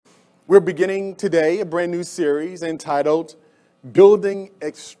We're beginning today a brand new series entitled Building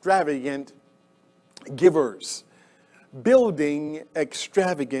Extravagant Givers. Building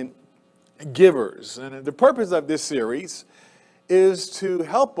Extravagant Givers. And the purpose of this series is to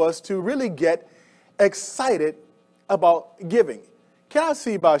help us to really get excited about giving. Can I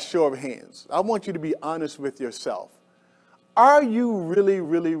see by a show of hands? I want you to be honest with yourself. Are you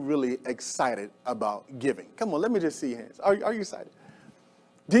really excited about giving? Come on, let me just see hands. Are you excited?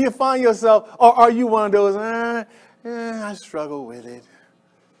 Do you find yourself, or are you one of those, I struggle with it?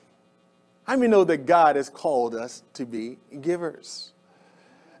 How many know that God has called us to be givers?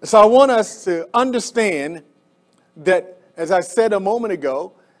 So I want us to understand that, as I said a moment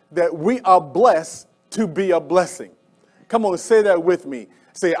ago, that we are blessed to be a blessing. Come on, say that with me.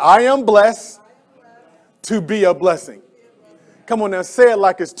 Say, I am blessed to be a blessing. Come on now, say it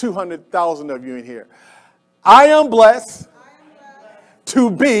like it's 200,000 of you in here. I am blessed to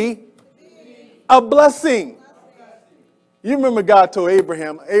be a blessing. You remember God told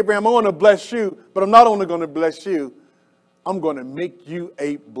Abraham, I want to bless you, but I'm not only going to bless you, I'm going to make you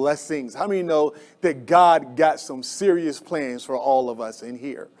a blessing. How many know that God got some serious plans for all of us in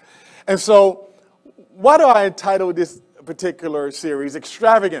here? And so, why do I entitle this particular series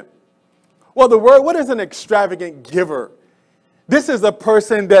Extravagant? Well, what is an extravagant giver? This is a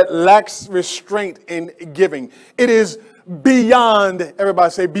person that lacks restraint in giving. It is beyond,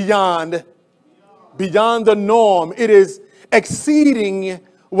 everybody say beyond the norm. It is exceeding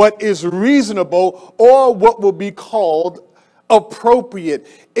what is reasonable or what will be called appropriate.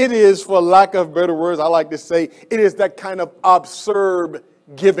 It is, for lack of better words, I like to say, it is that kind of absurd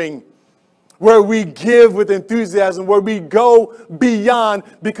giving, where we give with enthusiasm, where we go beyond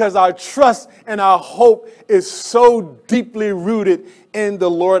because our trust and our hope is so deeply rooted in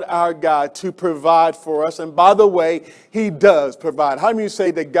the Lord our God to provide for us. And by the way, He does provide. How many of you say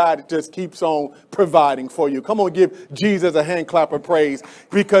that God just keeps on providing for you? Come on, give Jesus a hand clap of praise,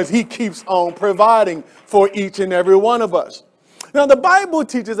 because He keeps on providing for each and every one of us. Now, the Bible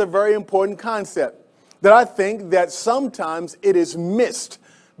teaches a very important concept that I think that sometimes it is missed,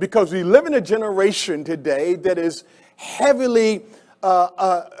 because we live in a generation today that is heavily,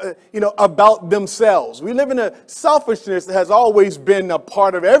 about themselves. We live in a selfishness that has always been a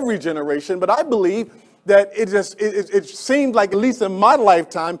part of every generation. But I believe that it seems like, at least in my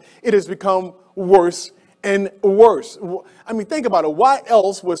lifetime, it has become worse and worse. I mean, think about it. Why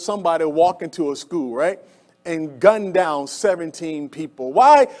else would somebody walk into a school, right, and gun down 17 people?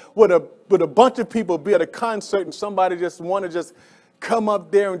 Why would a bunch of people be at a concert and somebody just want to just come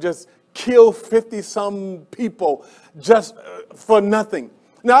up there and just kill 50-some people just for nothing?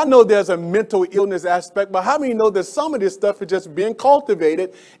 Now, I know there's a mental illness aspect, but how many know that some of this stuff is just being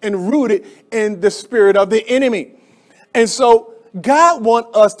cultivated and rooted in the spirit of the enemy? And so God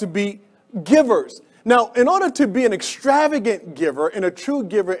wants us to be givers. Now, in order to be an extravagant giver and a true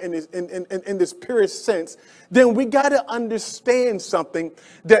giver in this purest sense, then we got to understand something,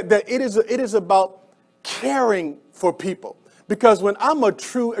 that it is about caring for people. Because when I'm a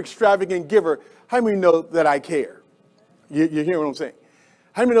true extravagant giver, how many know that I care? You hear what I'm saying?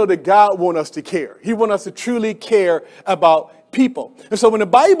 How many know that God wants us to care? He wants us to truly care about people. And so when the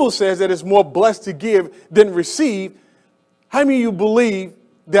Bible says that it's more blessed to give than receive, how many of you believe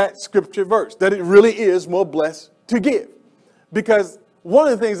that scripture verse, that it really is more blessed to give? Because one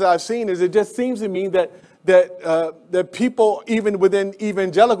of the things that I've seen is, it just seems to me that people, even within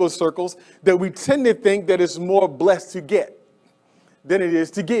evangelical circles, that we tend to think that it's more blessed to get than it is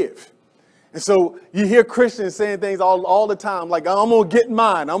to give. And so you hear Christians saying things all the time, like, I'm going to get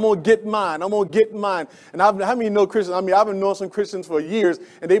mine, I'm going to get mine, I'm going to get mine. And how many know Christians? I mean, I've been knowing some Christians for years,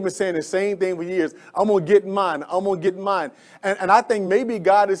 and they've been saying the same thing for years. I'm going to get mine, I'm going to get mine. And I think maybe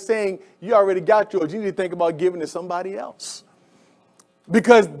God is saying, you already got yours. You need to think about giving to somebody else.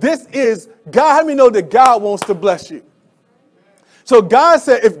 Because this is God. How many know that God wants to bless you? So God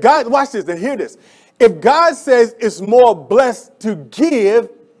said, if God, watch this and hear this. If God says it's more blessed to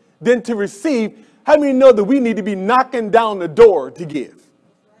give than to receive, how many know that we need to be knocking down the door to give?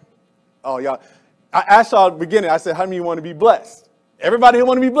 Oh, y'all. I asked y'all at the beginning, I said, how many of you want to be blessed? Everybody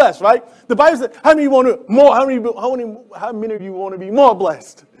want to be blessed, right? The Bible said, how many of you want to more? How many of you want to be more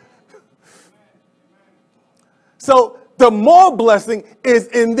blessed? So the more blessing is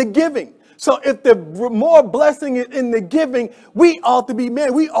in the giving. So if the more blessing is in the giving, we ought to be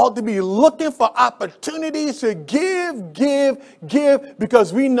looking for opportunities to give,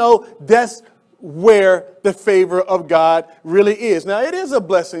 because we know that's where the favor of God really is. Now, it is a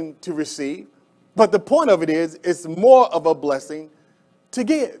blessing to receive, but the point of it is, it's more of a blessing to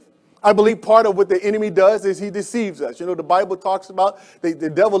give. I believe part of what the enemy does is he deceives us. You know, the Bible talks about the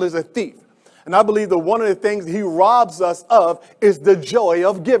devil is a thief. And I believe that one of the things he robs us of is the joy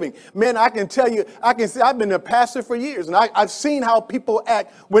of giving. Man, I can tell you, I've been a pastor for years, and I've seen how people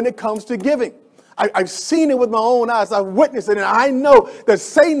act when it comes to giving. I've seen it with my own eyes. I've witnessed it, and I know that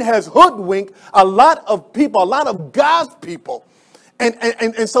Satan has hoodwinked a lot of people, a lot of God's people.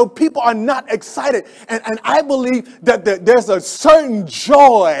 And so people are not excited. And I believe that there's a certain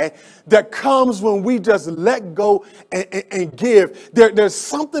joy that comes when we just let go and give. There's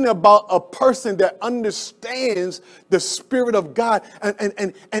something about a person that understands the Spirit of God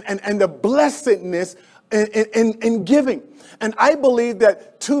and the blessedness in giving. And I believe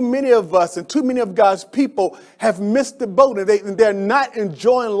that too many of us and too many of God's people have missed the boat, and they're not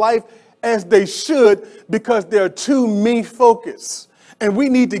enjoying life as they should because they're too me-focused. And we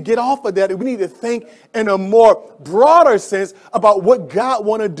need to get off of that, and we need to think in a more broader sense about what God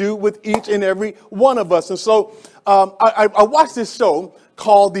want to do with each and every one of us. And so I watched this show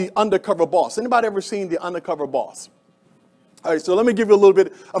called The Undercover Boss. Anybody ever seen The Undercover Boss? All right, so let me give you a little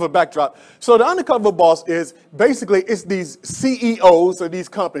bit of a backdrop. So the Undercover Boss is basically, it's these CEOs of these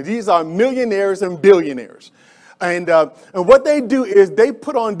companies. These are millionaires and billionaires. And what they do is they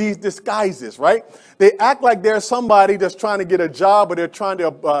put on these disguises, right? They act like they're somebody that's trying to get a job, or they're trying to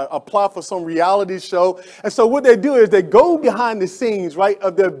apply for some reality show. And so what they do is they go behind the scenes, right,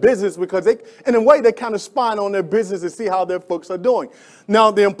 of their business, because they, in a way, they kind of spy on their business and see how their folks are doing.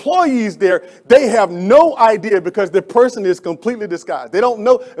 Now, the employees there, they have no idea because the person is completely disguised. They don't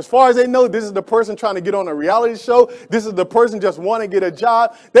know. As far as they know, this is the person trying to get on a reality show. This is the person just want to get a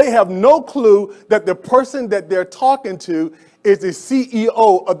job. They have no clue that the person that they're talking to is the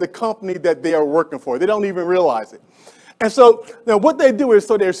CEO of the company that they are working for. They don't even realize it. And so now what they do is,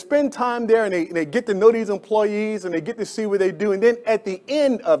 so they spend time there, and they get to know these employees, and they get to see what they do. And then at the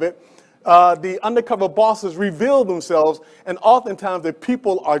end of it, the undercover bosses reveal themselves, and oftentimes the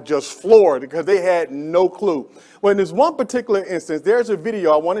people are just floored because they had no clue. Well, in this one particular instance, there's a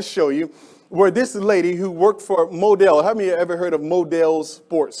video I want to show you where this lady who worked for Model, how many of you ever heard of Model's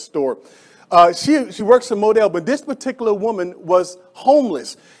sports store? She works for Model, but this particular woman was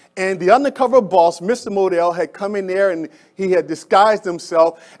homeless. And the undercover boss, Mr. Model, had come in there, and he had disguised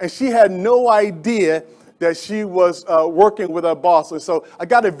himself, and she had no idea that she was working with her boss. And so I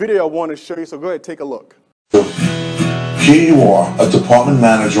got a video I want to show you, so go ahead, take a look. Here you are, a department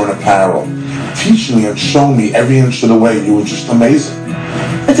manager in apparel, teaching me and showing me every inch of the way. You were just amazing.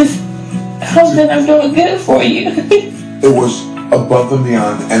 I just hope that I'm doing good for you. It was above and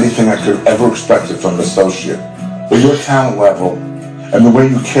beyond anything I could have ever expected from an associate. But your talent level and the way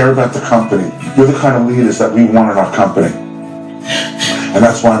you care about the company, you're the kind of leaders that we want in our company. And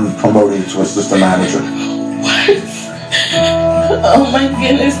that's why I'm promoting you to assistant manager. What? Oh my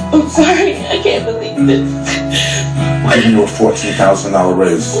goodness, I'm sorry. I can't believe this. I'm giving you a $14,000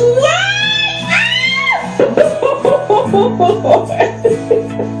 raise. What?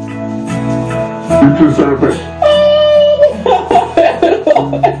 You deserve it.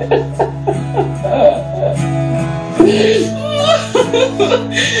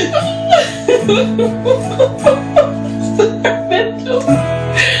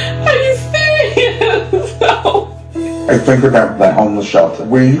 Are you serious? No. I think about that homeless shelter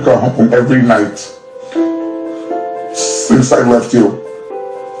where you go home every night since I left you.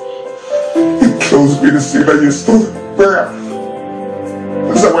 It kills me to see that you're still there.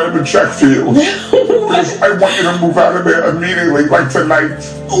 Because I wanted to check for you. Because I want you to move out of there immediately, like tonight.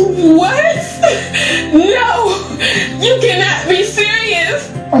 What? No, you cannot be serious.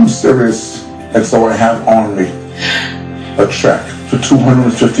 I'm serious. And so I have on me a check for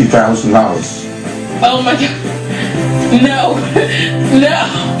 $250,000. Oh my God. No. No.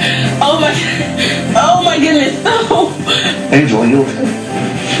 Oh my goodness. No. Angel, are you okay?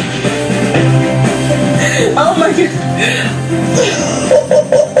 Oh my God.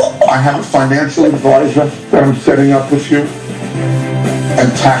 I have a financial advisor that I'm setting up with you.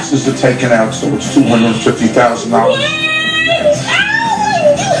 And taxes are taken out, so it's $250,000.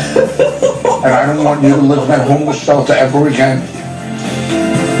 And I don't want you to live in that homeless shelter ever again.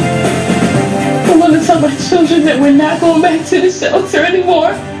 I want to tell my children that we're not going back to the shelter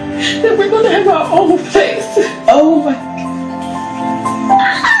anymore. That we're going to have our own place. Oh my God.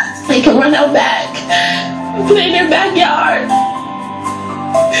 They can run out back, play in their backyard.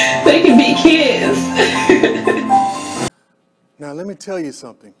 They can be kids. Now, let me tell you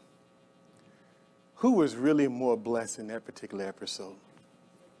something. Who was really more blessed in that particular episode?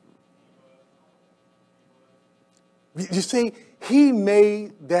 You see, he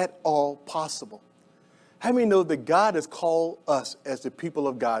made that all possible. How many know that God has called us as the people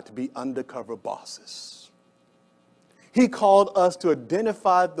of God to be undercover bosses? He called us to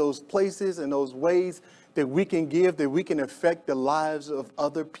identify those places and those ways that we can give, that we can affect the lives of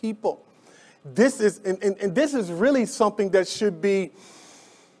other people. This is, and this is really something that should be,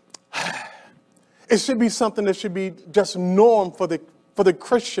 it should be something that should be just norm for the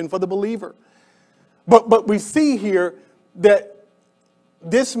Christian, for the believer. But we see here that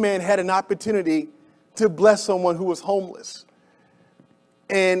this man had an opportunity to bless someone who was homeless.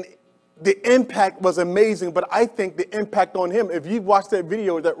 And the impact was amazing, but I think the impact on him, if you watch that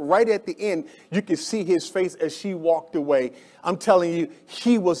video, that right at the end, you can see his face as she walked away. I'm telling you,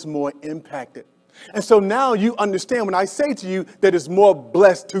 he was more impacted. And so now you understand when I say to you that it's more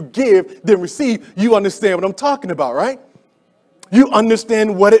blessed to give than receive, you understand what I'm talking about, right? You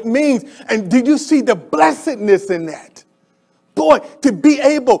understand what it means. And did you see the blessedness in that? Boy, to be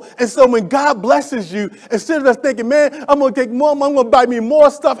able. And so when God blesses you, instead of just thinking, man, I'm going to take more, I'm going to buy me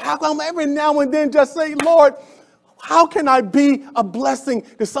more stuff. How come every now and then just say, Lord, how can I be a blessing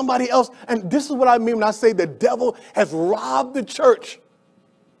to somebody else? And this is what I mean when I say the devil has robbed the church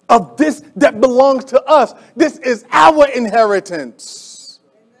of this that belongs to us. This is our inheritance.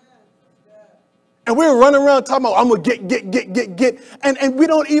 And we're running around talking about, I'm going to get. And we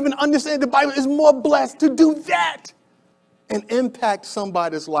don't even understand the Bible is more blessed to do that and impact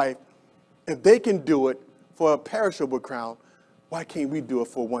somebody's life. If they can do it for a perishable crown, why can't we do it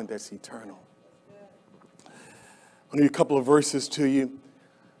for one that's eternal? I'll read a couple of verses to you.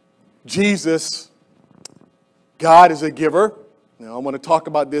 Jesus, God is a giver. Now, I want to talk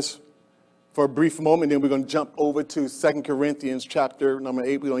about this for a brief moment, then we're going to jump over to 2 Corinthians chapter number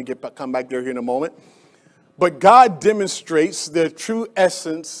 8. We're going to come back there here in a moment. But God demonstrates the true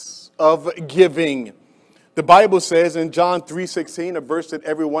essence of giving. The Bible says in John 3:16, a verse that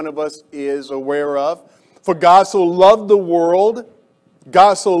every one of us is aware of, for God so loved the world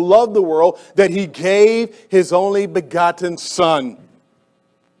that he gave his only begotten Son,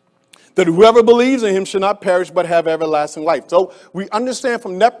 that whoever believes in him shall not perish but have everlasting life. So we understand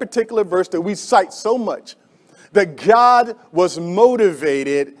from that particular verse that we cite so much that God was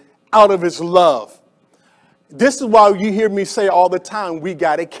motivated out of his love. This is why you hear me say all the time, we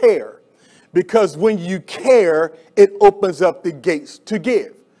got to care. Because when you care, it opens up the gates to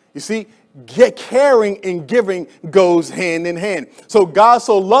give. You see, caring and giving goes hand in hand. So God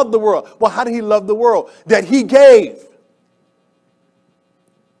so loved the world. Well, how did he love the world? That he gave.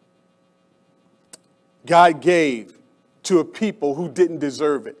 God gave to a people who didn't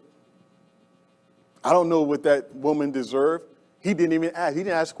deserve it. I don't know what that woman deserved. He didn't even ask. He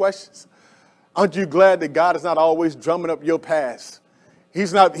didn't ask questions. Aren't you glad that God is not always drumming up your past?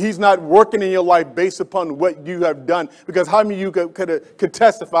 He's not working in your life based upon what you have done. Because how many of you could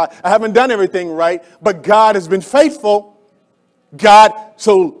testify, I haven't done everything right, but God has been faithful. God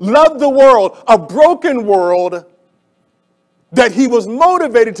so loved the world, a broken world, that he was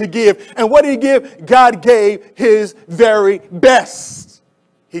motivated to give. And what did he give? God gave his very best.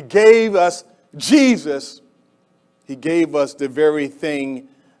 He gave us Jesus. He gave us the very thing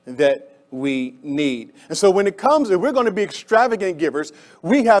that we need. And so when it comes, if we're going to be extravagant givers,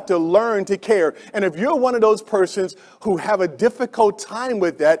 we have to learn to care. And if you're one of those persons who have a difficult time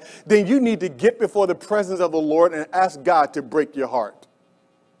with that, then you need to get before the presence of the Lord and ask God to break your heart.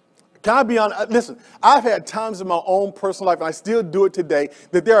 Can I be honest? Listen, I've had times in my own personal life, and I still do it today,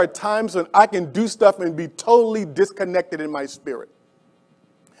 that there are times when I can do stuff and be totally disconnected in my spirit.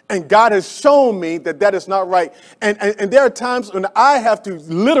 And God has shown me that that is not right. And there are times when I have to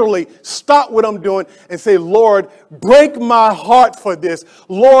literally stop what I'm doing and say, Lord, break my heart for this.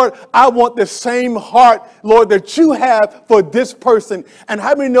 Lord, I want the same heart, Lord, that you have for this person. And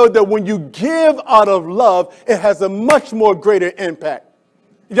how many know that when you give out of love, it has a much more greater impact?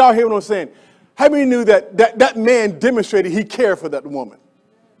 Y'all hear what I'm saying? How many knew that man demonstrated he cared for that woman?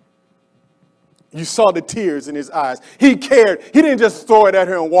 You saw the tears in his eyes. He cared. He didn't just throw it at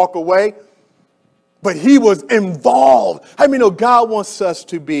her and walk away, but he was involved. How many know God wants us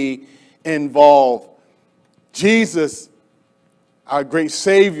to be involved? Jesus, our great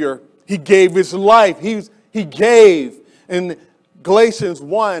Savior, he gave his life. He gave. In Galatians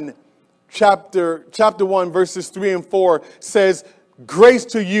 1, chapter 1, verses 3 and 4 says, grace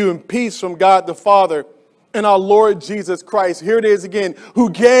to you and peace from God the Father and our Lord Jesus Christ. Here it is again, who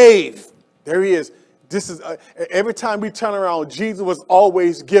gave. There he is. This is every time we turn around, Jesus was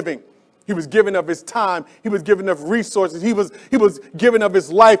always giving. He was giving of his time. He was giving of resources. He was giving of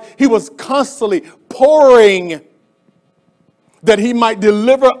his life. He was constantly pouring that he might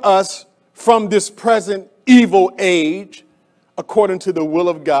deliver us from this present evil age according to the will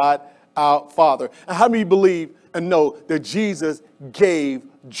of God, our Father. And how many believe and know that Jesus gave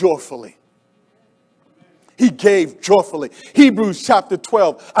joyfully? He gave joyfully. Hebrews chapter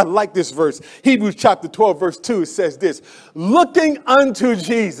 12. I like this verse. Hebrews chapter 12, verse 2, it says this: looking unto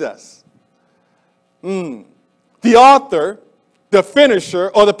Jesus, the author, the finisher,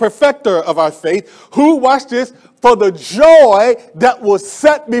 or the perfecter of our faith, who, watch this, for the joy that was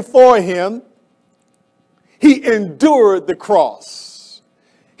set before him, he endured the cross.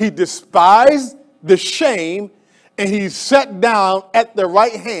 He despised the shame, and he sat down at the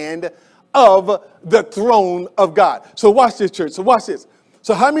right hand of the throne of God. So watch this, church. So watch this.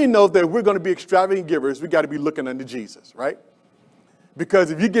 So how many know that if we're going to be extravagant givers, we got to be looking unto Jesus, right? Because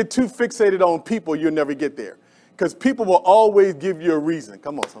if you get too fixated on people, you'll never get there. Because people will always give you a reason.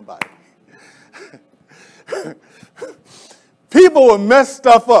 Come on, somebody. People will mess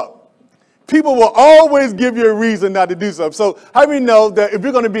stuff up. People will always give you a reason not to do something. So how many know that if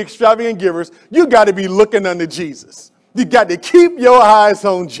you're going to be extravagant givers, you got to be looking unto Jesus. You got to keep your eyes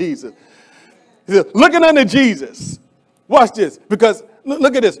on Jesus. Looking unto Jesus. Watch this. Because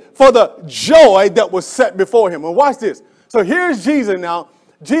look at this. For the joy that was set before him. And watch this. So here's Jesus now.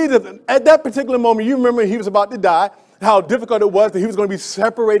 Jesus, at that particular moment, you remember he was about to die, how difficult it was that he was going to be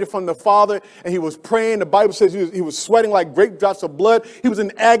separated from the Father, and he was praying. The Bible says he was sweating like great drops of blood. He was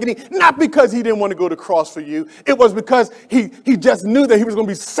in agony, not because he didn't want to go to the cross for you. It was because he just knew that he was going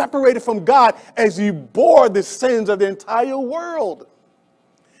to be separated from God as he bore the sins of the entire world.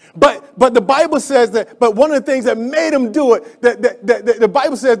 But the Bible says that, but one of the things that made him do it, that the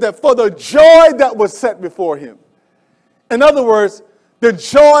Bible says that for the joy that was set before him. In other words, the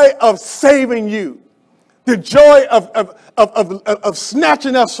joy of saving you, the joy of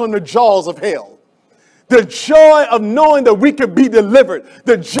snatching us from the jaws of hell, the joy of knowing that we could be delivered,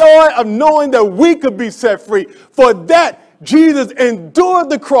 the joy of knowing that we could be set free. For that, Jesus endured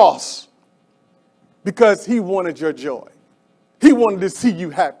the cross because he wanted your joy. He wanted to see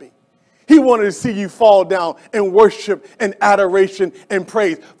you happy. He wanted to see you fall down in worship and adoration and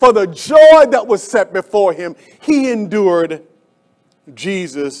praise. For the joy that was set before him, he endured.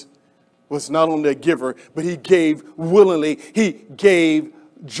 Jesus was not only a giver, but he gave willingly. He gave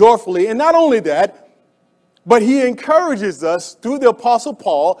joyfully. And not only that, but he encourages us through the Apostle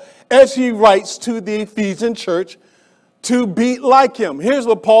Paul as he writes to the Ephesian church to be like him. Here's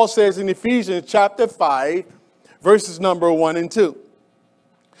what Paul says in Ephesians chapter 5, verses number 1 and 2.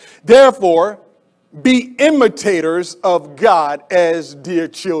 Therefore, be imitators of God as dear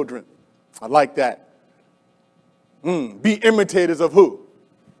children. I like that. Be imitators of who?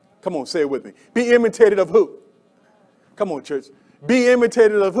 Come on, say it with me. Be imitated of who? Come on, church. Be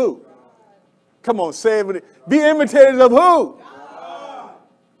imitated of who? Come on, say it with me. Be imitated of who?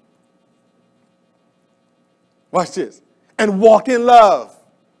 Watch this. And walk in love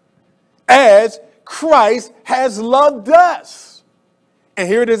as Christ has loved us. And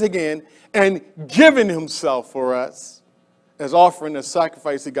here it is again. And given himself for us as offering a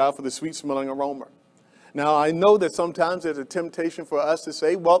sacrifice to God for the sweet smelling aroma. Now, I know that sometimes there's a temptation for us to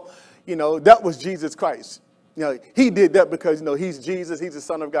say, well, that was Jesus Christ. He did that because, he's Jesus. He's the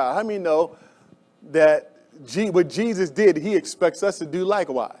Son of God. How many know that what Jesus did, he expects us to do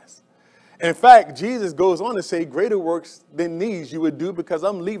likewise? In fact, Jesus goes on to say, greater works than these you would do because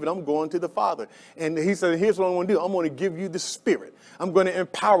I'm leaving. I'm going to the Father. And he said, here's what I'm going to do. I'm going to give you the Spirit. I'm going to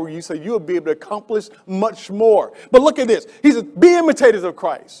empower you so you'll be able to accomplish much more. But look at this. He says, be imitators of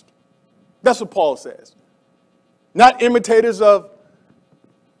Christ. That's what Paul says. Not imitators of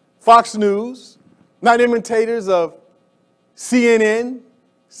Fox News, not imitators of CNN,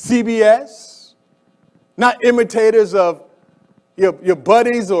 CBS, not imitators of your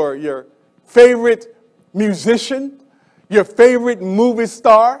buddies or your favorite musician, your favorite movie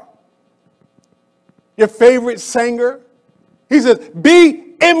star, your favorite singer. He says,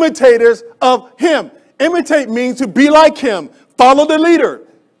 be imitators of him. Imitate means to be like him. Follow the leader.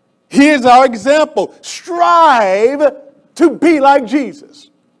 He is our example. Strive to be like Jesus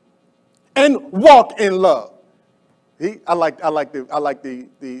and walk in love. I like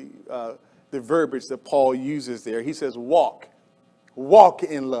the verbiage that Paul uses there. He says, walk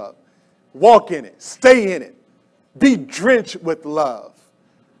in love, walk in it, stay in it, be drenched with love,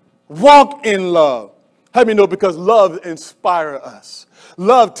 walk in love. How many know? Because love inspires us.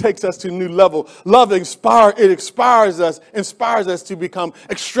 Love takes us to a new level. Love inspires us to become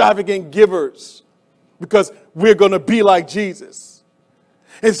extravagant givers because we're going to be like Jesus.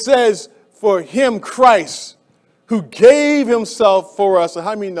 It says, for him, Christ, who gave himself for us. So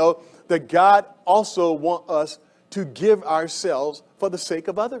how many know that God also wants us to give ourselves for the sake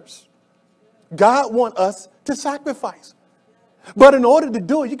of others? God wants us to sacrifice. But in order to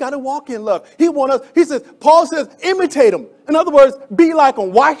do it, you got to walk in love. Paul says, imitate him. In other words, be like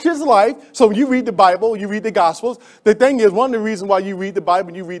him. Watch his life. So when you read the Bible, you read the Gospels. The thing is, one of the reasons why you read the Bible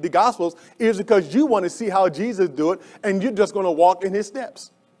and you read the Gospels is because you want to see how Jesus do it, and you're just going to walk in his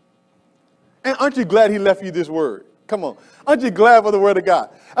steps. And aren't you glad he left you this word? Come on. Aren't you glad for the word of God?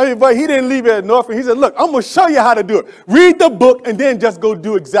 I mean, but he didn't leave it at Norfolk. He said, look, I'm going to show you how to do it. Read the book and then just go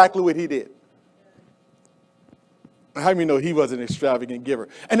do exactly what he did. How many know he was an extravagant giver?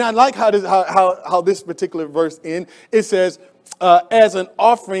 And I like how this particular verse ends. It says, as an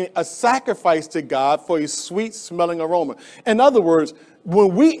offering, a sacrifice to God for a sweet smelling aroma. In other words,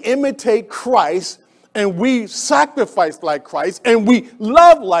 when we imitate Christ and we sacrifice like Christ and we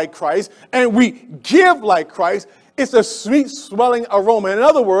love like Christ and we give like Christ, it's a sweet smelling aroma. In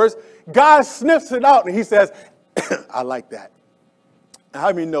other words, God sniffs it out and he says, I like that.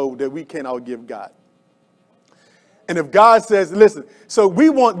 How many know that we can't outgive God? And if God says, listen, so we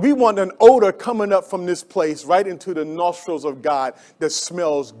want an odor coming up from this place right into the nostrils of God that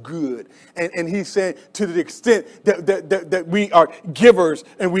smells good. And he's saying to the extent that we are givers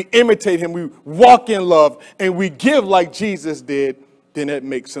and we imitate him, we walk in love and we give like Jesus did, then that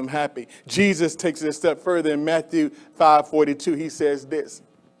makes him happy. Jesus takes it a step further in Matthew 5:42. He says this,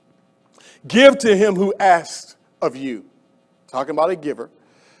 give to him who asks of you. Talking about a giver.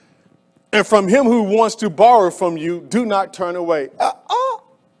 And from him who wants to borrow from you, do not turn away.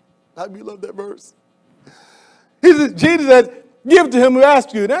 How do you love that verse? Jesus said, give to him who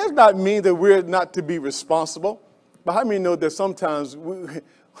asks you. That does not mean that we're not to be responsible. But how many know that sometimes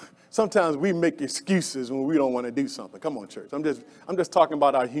we make excuses when we don't want to do something? Come on, church. I'm just talking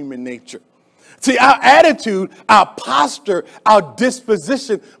about our human nature. See, our attitude, our posture, our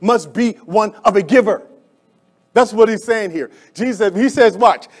disposition must be one of a giver. That's what he's saying here. He says,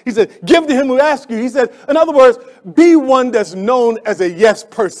 watch. He said, give to him who asks you. He said, in other words, be one that's known as a yes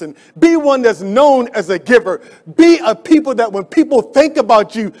person. Be one that's known as a giver. Be a people that when people think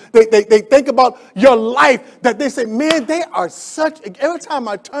about you, they think about your life, that they say, man, they are every time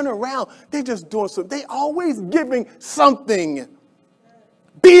I turn around, they're just doing something. They always giving something.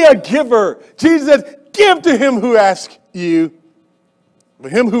 Be a giver. Jesus says, give to him who asks you. For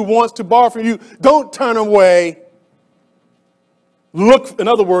him who wants to borrow from you, don't turn away. Look, in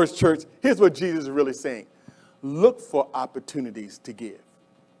other words, church, here's what Jesus is really saying. Look for opportunities to give.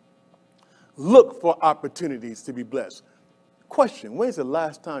 Look for opportunities to be blessed. Question, when's the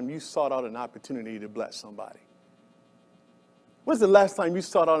last time you sought out an opportunity to bless somebody? When's the last time you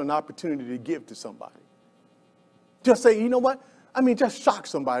sought out an opportunity to give to somebody? Just say, you know what? I mean, just shock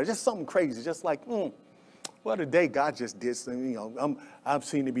somebody. Just something crazy. Just like, well, today God just did something. You know, I'm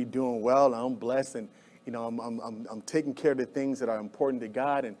seen to be doing well. I'm blessed, and you know, I'm taking care of the things that are important to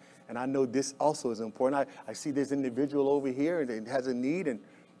God, and I know this also is important. I see this individual over here that has a need, and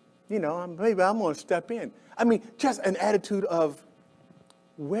you know, maybe I'm going to step in. I mean, just an attitude of,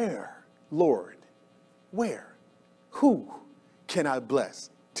 where, Lord, where, who can I bless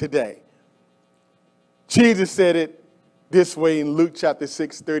today? Jesus said it this way in Luke chapter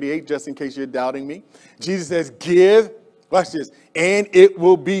 6:38, just in case you're doubting me. Jesus says, give, watch this, and it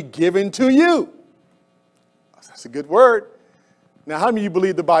will be given to you. That's a good word. Now, how many of you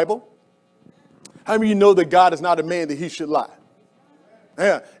believe the Bible? How many of you know that God is not a man that he should lie?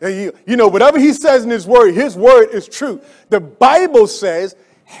 Yeah, and you know, whatever he says in his word is true. The Bible says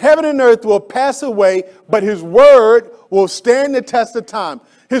heaven and earth will pass away, but his word will stand the test of time.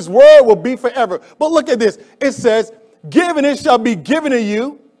 His word will be forever. But look at this. It says, give and it shall be given to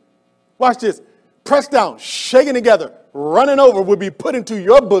you. Watch this. Pressed down, shaken together, running over will be put into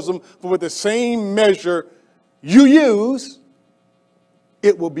your bosom, for with the same measure you use,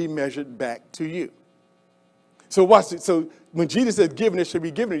 it will be measured back to you. So watch it. So when Jesus says given, it should be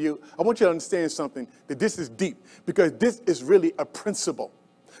given to you, I want you to understand something, that this is deep, because this is really a principle.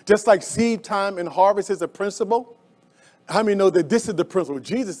 Just like seed time and harvest is a principle, how many know that this is the principle?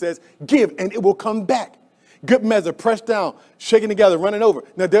 Jesus says, give and it will come back. Good measure, pressed down, shaken together, running over.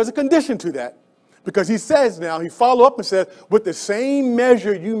 Now, there's a condition to that, because he says now, he follow up and says, with the same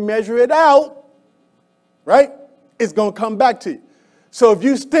measure you measure it out, right, it's going to come back to you. So if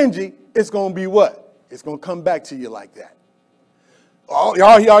you're stingy, it's going to be what? It's going to come back to you like that. Oh,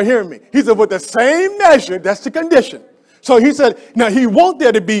 y'all hearing me? He said, with the same measure, that's the condition. So he said, now he wants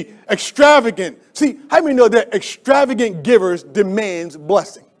there to be extravagant. See, how many know that extravagant givers demands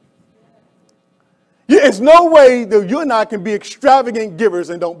blessing? There's no way that you and I can be extravagant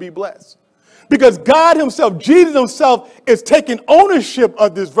givers and don't be blessed. Because God himself, Jesus himself, is taking ownership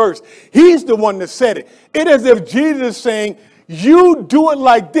of this verse. He's the one that said it. It is as if Jesus is saying, you do it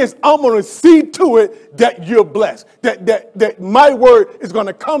like this, I'm going to see to it that you're blessed. That my word is going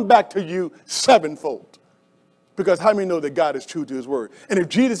to come back to you sevenfold. Because how many know that God is true to his word? And if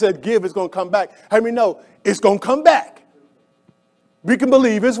Jesus said give, it's going to come back. How many know it's going to come back? We can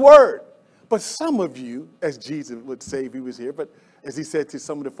believe his word. But some of you, as Jesus would say if he was here, but as he said to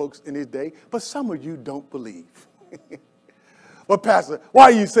some of the folks in his day, but some of you don't believe. Well, Pastor, why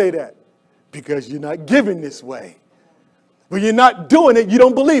you say that? Because you're not giving this way. When you're not doing it, you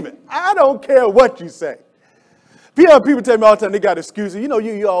don't believe it. I don't care what you say. People tell me all the time they got excuses. You know,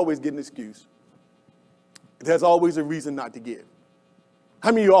 you always get an excuse. There's always a reason not to give.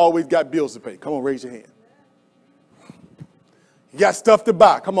 How many of you always got bills to pay? Come on, raise your hand. You got stuff to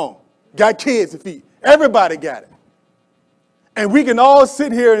buy. Come on. Got kids to feed. Everybody got it. And we can all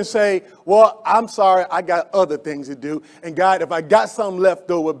sit here and say, well, I'm sorry, I got other things to do. And God, if I got something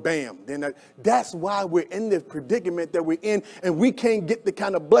left over, bam. Then that's why we're in this predicament that we're in. And we can't get the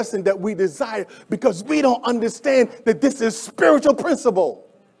kind of blessing that we desire because we don't understand that this is spiritual principle.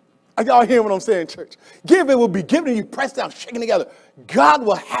 Are y'all hearing what I'm saying, church? Give, it will be given to you, pressed down, shaken together. God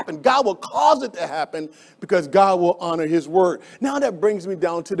will happen. God will cause it to happen because God will honor his word. Now that brings me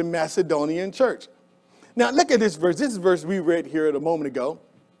down to the Macedonian church. Now look at this verse. This is a verse we read here a moment ago.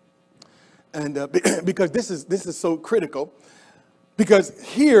 And because this is so critical. Because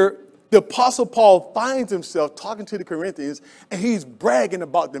here the Apostle Paul finds himself talking to the Corinthians and he's bragging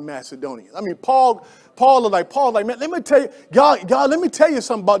about the Macedonians. I mean, Paul is like, man, let me tell you, y'all, let me tell you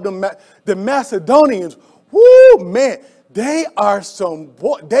something about the Macedonians. Woo, man, they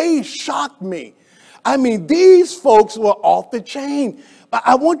shocked me. I mean, these folks were off the chain.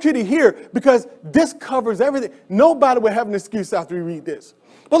 I want you to hear, because this covers everything. Nobody will have an excuse after we read this.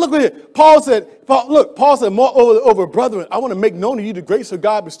 But look at it. Paul said, moreover, brethren, I want to make known to you the grace of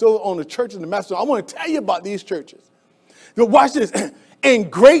God bestowed on the churches in the Macedonia. I want to tell you about these churches. Now watch this. In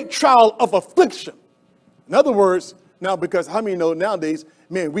great trial of affliction. In other words, now, because how many know nowadays,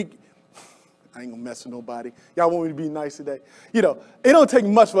 man, I ain't gonna mess with nobody. Y'all want me to be nice today? You know, it don't take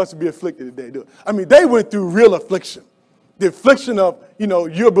much for us to be afflicted today, do it? I mean, they went through real affliction. The affliction of,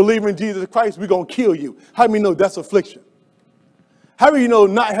 you're a believer in Jesus Christ, we're going to kill you. How many know that's affliction? How many know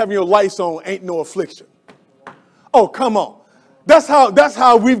not having your lights on ain't no affliction? Oh, come on. That's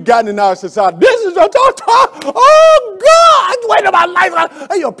how we've gotten in our society. This is a oh, God, I'm waiting my life.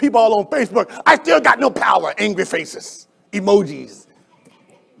 Hey, people all on Facebook, I still got no power. Angry faces, emojis,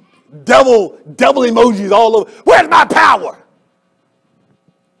 devil emojis all over. Where's my power?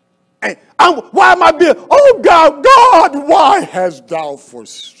 And why am I being, oh God, why hast thou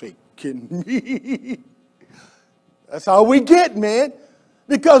forsaken me? That's how we get, man.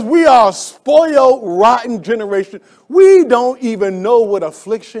 Because we are a spoiled, rotten generation. We don't even know what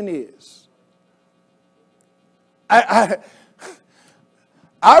affliction is. I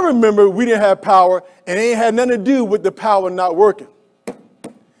remember we didn't have power, and it ain't had nothing to do with the power not working.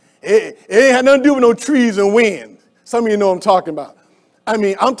 It ain't had nothing to do with no trees and wind. Some of you know what I'm talking about. I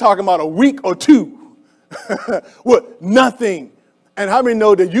mean, I'm talking about a week or two with nothing. And how many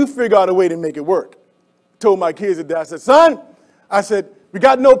know that you figure out a way to make it work? Told my kids that I said, son, I said, we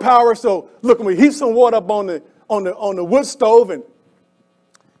got no power, so look, we heat some water up on the wood stove and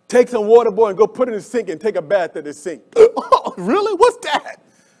take some water, boy, and go put it in the sink and take a bath at the sink. Oh, really? What's that?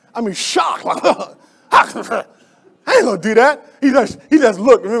 I mean, shocked. I ain't gonna do that. He just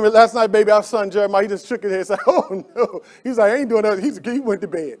looked. Remember last night, baby, our son Jeremiah, he just shook his head and said, oh no. He's like, I ain't doing that. He went to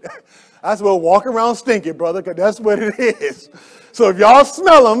bed. I said, well, walk around stinking, brother, because that's what it is. So if y'all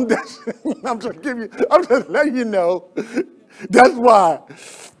smell them, I'm just letting you know. That's why.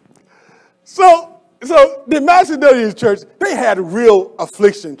 So the Macedonian church, they had real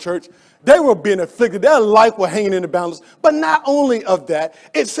affliction, church. They were being afflicted. Their life was hanging in the balance. But not only of that,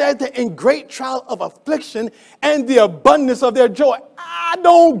 it said that in great trial of affliction and the abundance of their joy. I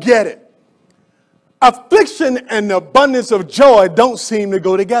don't get it. Affliction and the abundance of joy don't seem to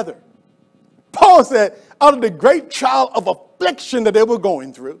go together. Paul said, out of the great trial of affliction that they were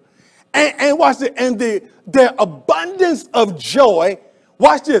going through, and watch it, and their abundance of joy,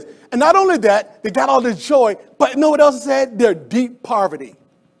 watch this. And not only that, they got all this joy, but you know what else it said? Their deep poverty.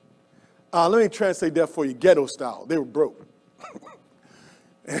 Let me translate that for you, ghetto style. They were broke.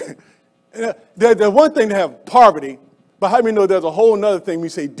 There's one thing to have poverty, but how many know there's a whole other thing we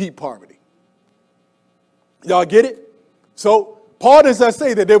say deep poverty? Y'all get it? So Paul doesn't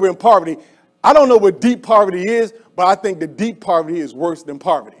say that they were in poverty. I don't know what deep poverty is, but I think the deep poverty is worse than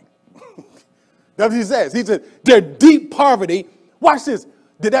poverty. That's what he says. He said their deep poverty. Watch this.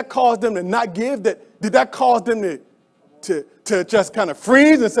 Did that cause them to not give? Did that cause them to to just kind of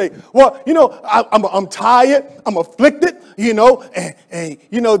freeze and say, well, I'm tired, I'm afflicted, and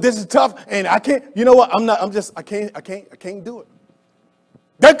this is tough, and I can't, I can't do it.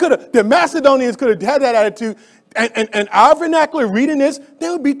 The Macedonians could have had that attitude, and our vernacular reading this, they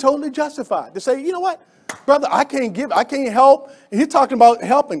would be totally justified to say, you know what, brother, I can't help. And he's talking about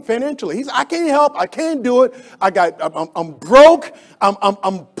helping financially. I can't help, I can't do it. I'm broke,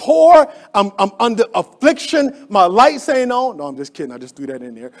 I'm poor, I'm under affliction. My light's saying on. No, I'm just kidding. I just threw that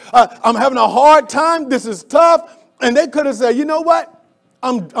in there. I'm having a hard time. This is tough. And they could have said, you know what?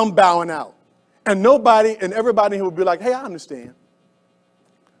 I'm bowing out. And everybody would be like, hey, I understand.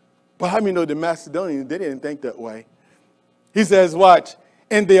 But how many know the Macedonians, they didn't think that way. He says, watch,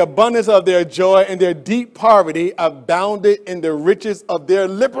 in the abundance of their joy and their deep poverty abounded in the riches of their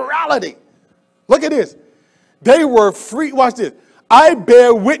liberality. Look at this. They were free. Watch this. I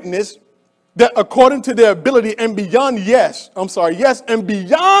bear witness that according to their ability and beyond, yes, and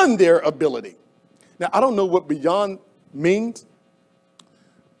beyond their ability. Now, I don't know what beyond means,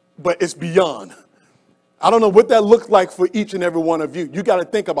 but it's beyond. I don't know what that looks like for each and every one of you. You got to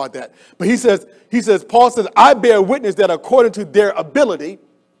think about that. But Paul says, I bear witness that according to their ability,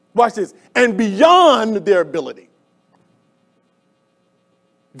 watch this, and beyond their ability,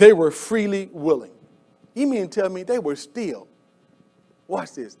 they were freely willing. You mean to tell me they were still,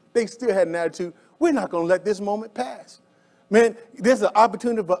 watch this, they still had an attitude, we're not going to let this moment pass. Man, there's an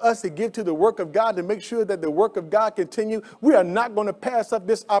opportunity for us to give to the work of God to make sure that the work of God continue. We are not going to pass up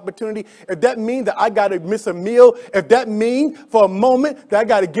this opportunity. If that means that I got to miss a meal, if that means for a moment that I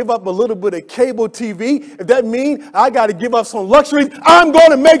got to give up a little bit of cable TV, if that means I got to give up some luxuries, I'm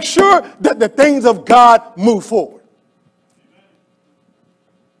going to make sure that the things of God move forward.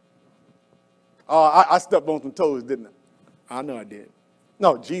 I stepped on some toes, didn't I? I know I did.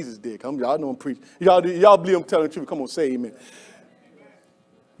 No, Jesus did. Come, y'all know I'm preaching. Y'all believe I'm telling the truth. Come on, say amen.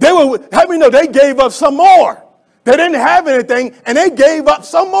 How many know they gave up some more? They didn't have anything, and they gave up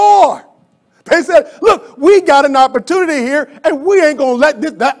some more. They said, look, we got an opportunity here, and we ain't going to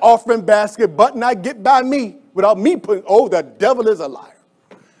let that offering basket button not get by me without me putting, the devil is a liar.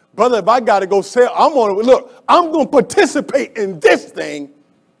 Brother, if I got to go sell, I'm going to participate in this thing.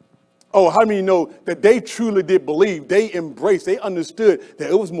 Oh, how many know that they truly did believe, they embraced, they understood that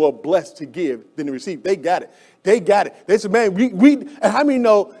it was more blessed to give than to receive. They got it. They said, man, and how many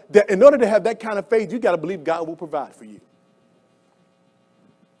know that in order to have that kind of faith, you got to believe God will provide for you?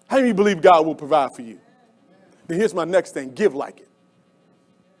 How many believe God will provide for you? Then here's my next thing. Give like it.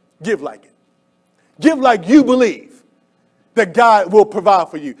 Give like it. Give like you believe that God will provide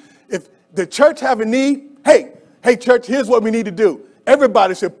for you. If the church have a need, hey, church, here's what we need to do.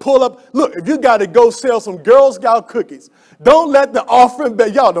 Everybody should pull up. Look, if you got to go sell some Girl Scout cookies, don't let the offering,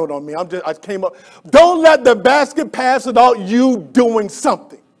 y'all don't know me. I came up. Don't let the basket pass without you doing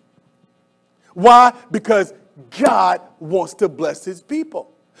something. Why? Because God wants to bless his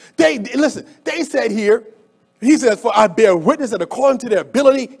people. They said here, he says, for I bear witness that according to their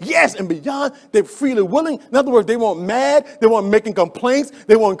ability, yes, and beyond, they're freely willing. In other words, they weren't mad. They weren't making complaints.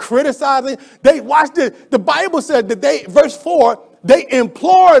 They weren't criticizing. Watch this. The Bible said that verse 4, they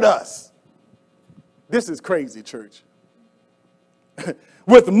implored us. This is crazy, church.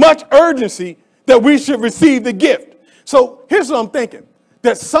 With much urgency that we should receive the gift. So here's what I'm thinking.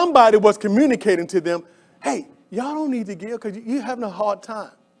 That somebody was communicating to them, hey, y'all don't need to give because you're having a hard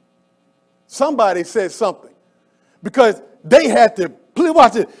time. Somebody said something. Because they had to, please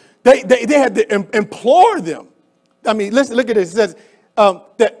watch it, they had to implore them. I mean, listen, look at this. It says,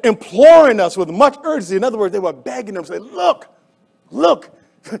 that imploring us with much urgency. In other words, they were begging them, saying, look,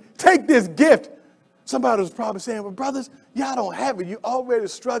 take this gift. Somebody was probably saying, well, brothers, y'all don't have it. You're already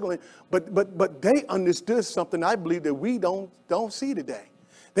struggling. But they understood something I believe that we don't see today.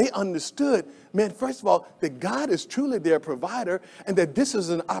 They understood, man, first of all, that God is truly their provider and that this is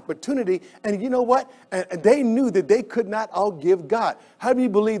an opportunity. And you know what? And they knew that they could not outgive God. How do you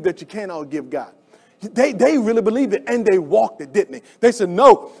believe that you can't outgive God? They really believed it, and they walked it, didn't they? They said,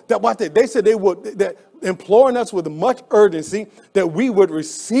 no, they said they would, that imploring us with much urgency that we would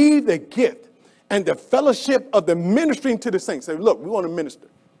receive the gift and the fellowship of the ministering to the saints. Say, look, we want to minister.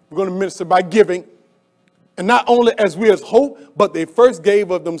 We're going to minister by giving. And not only as we as hope, but they first gave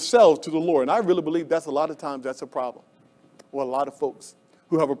of themselves to the Lord. And I really believe that's a lot of times that's a problem. Well, a lot of folks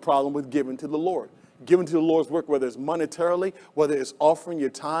who have a problem with giving to the Lord. Giving to the Lord's work, whether it's monetarily, whether it's offering your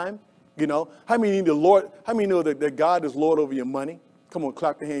time. You know, how many know that God is Lord over your money? Come on,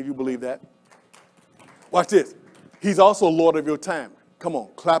 clap your hands if you believe that. Watch this. He's also Lord of your time. Come on,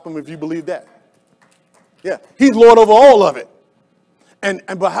 clap him if you believe that. Yeah, he's Lord over all of it.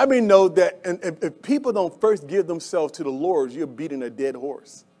 But how many know that if people don't first give themselves to the Lord, you're beating a dead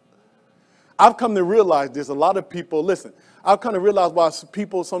horse? I've come to realize this. A lot of people, listen, I've come to realize why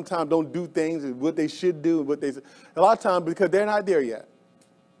people sometimes don't do things and what they should do and what they, a lot of times because they're not there yet.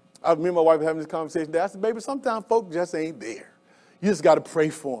 I remember my wife having this conversation today. I said, baby, sometimes folk just ain't there. You just got to pray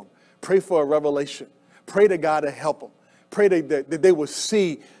for them. Pray for a revelation. Pray to God to help them. Pray that they will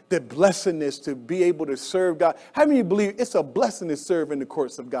see the blessedness to be able to serve God. How many believe it's a blessing to serve in the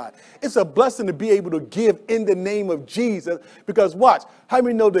courts of God? It's a blessing to be able to give in the name of Jesus. Because watch, how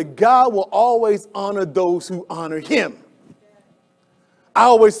many know that God will always honor those who honor him? I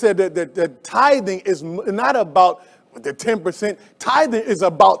always said that tithing is not about the 10%. Tithing is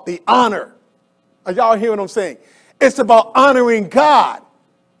about the honor. Are y'all hearing what I'm saying? It's about honoring God.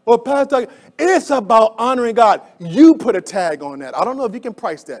 Well, Pastor, it's about honoring God. You put a tag on that. I don't know if you can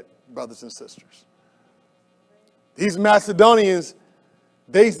price that, brothers and sisters. These Macedonians,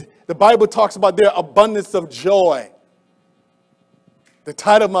 the Bible talks about their abundance of joy. The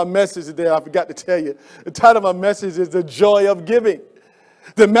title of my message today, I forgot to tell you, the title of my message is The Joy of Giving.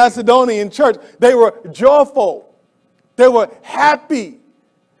 The Macedonian church, they were joyful. They were happy.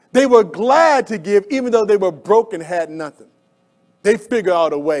 They were glad to give, even though they were broke and had nothing. They figured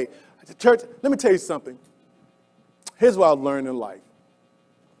out a way. Church, let me tell you something. Here's what I've learned in life.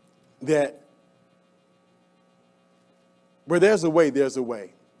 That where there's a way, there's a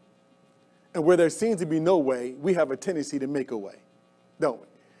way. And where there seems to be no way, we have a tendency to make a way, don't we?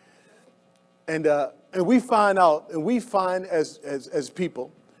 And we find as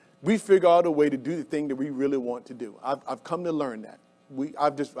people, we figure out a way to do the thing that we really want to do. I've come to learn that.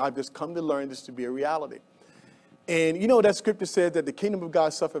 I've just come to learn this to be a reality. And you know that scripture says that the kingdom of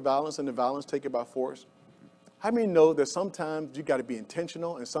God suffer violence and the violence take it by force. How many know that sometimes you got to be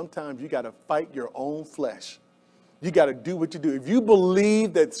intentional and sometimes you got to fight your own flesh? You got to do what you do. If you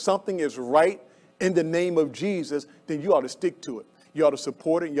believe that something is right in the name of Jesus, then you ought to stick to it. You ought to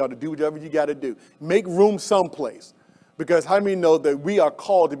support it. You ought to do whatever you got to do. Make room someplace. Because how many know that we are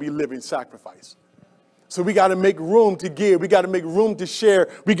called to be living sacrifice? So we got to make room to give. We got to make room to share.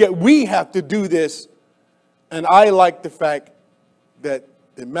 We have to do this. And I like the fact that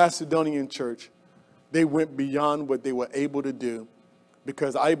the Macedonian church, they went beyond what they were able to do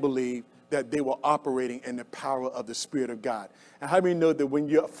because I believe that they were operating in the power of the Spirit of God. And how many know that when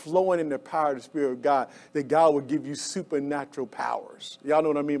you're flowing in the power of the Spirit of God, that God will give you supernatural powers? Y'all know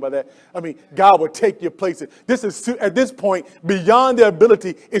what I mean by that? I mean, God will take your places. This is, at this point, beyond their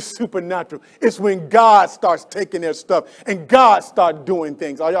ability, it's supernatural. It's when God starts taking their stuff and God starts doing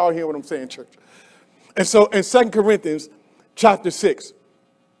things. Are y'all hearing what I'm saying, church? And so in 2 Corinthians chapter 6,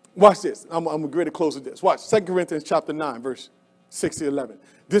 watch this. I'm going to close with this. Watch 2 Corinthians chapter 9, verse 6 to 11.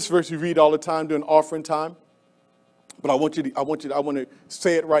 This verse you read all the time during offering time. But I want to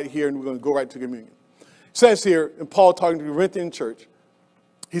say it right here, and we're going to go right to communion. It says here, and Paul talking to the Corinthian church,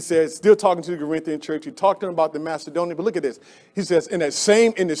 he says, still talking to the Corinthian church, he talked to them about the Macedonian, but look at this. He says, in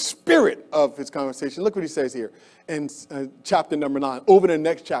the spirit of his conversation, look what he says here in chapter number 9, over the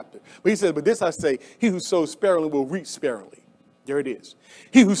next chapter. But he says, but this I say, he who sows sparingly will reap sparingly. There it is.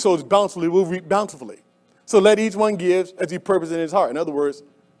 He who sows bountifully will reap bountifully. So let each one give as he purposes in his heart. In other words,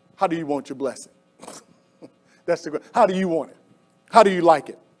 how do you want your blessing? That's the how do you want it? How do you like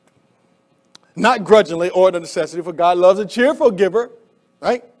it? Not grudgingly or out of necessity, for God loves a cheerful giver,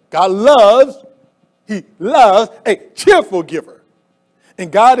 right? He loves a cheerful giver.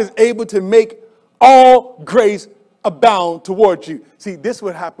 And God is able to make all grace abound towards you. See, this is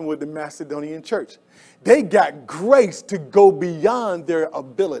what happened with the Macedonian church. They got grace to go beyond their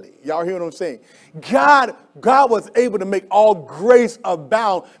ability. Y'all hear what I'm saying? God was able to make all grace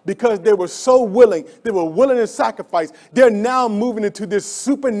abound because they were so willing. They were willing to sacrifice. They're now moving into this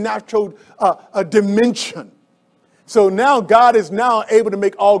supernatural dimension. So now God is now able to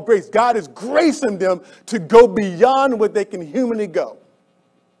make all grace. God is gracing them to go beyond what they can humanly go.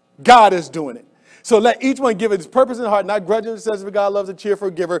 God is doing it. So let each one give it his purpose in heart, not grudging. It says, God loves a cheerful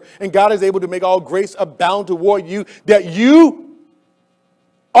giver, and God is able to make all grace abound toward you, that you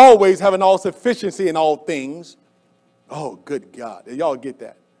always have an all sufficiency in all things. Oh, good God. Y'all get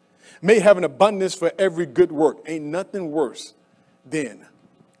that? May have an abundance for every good work. Ain't nothing worse than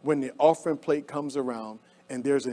when the offering plate comes around and there's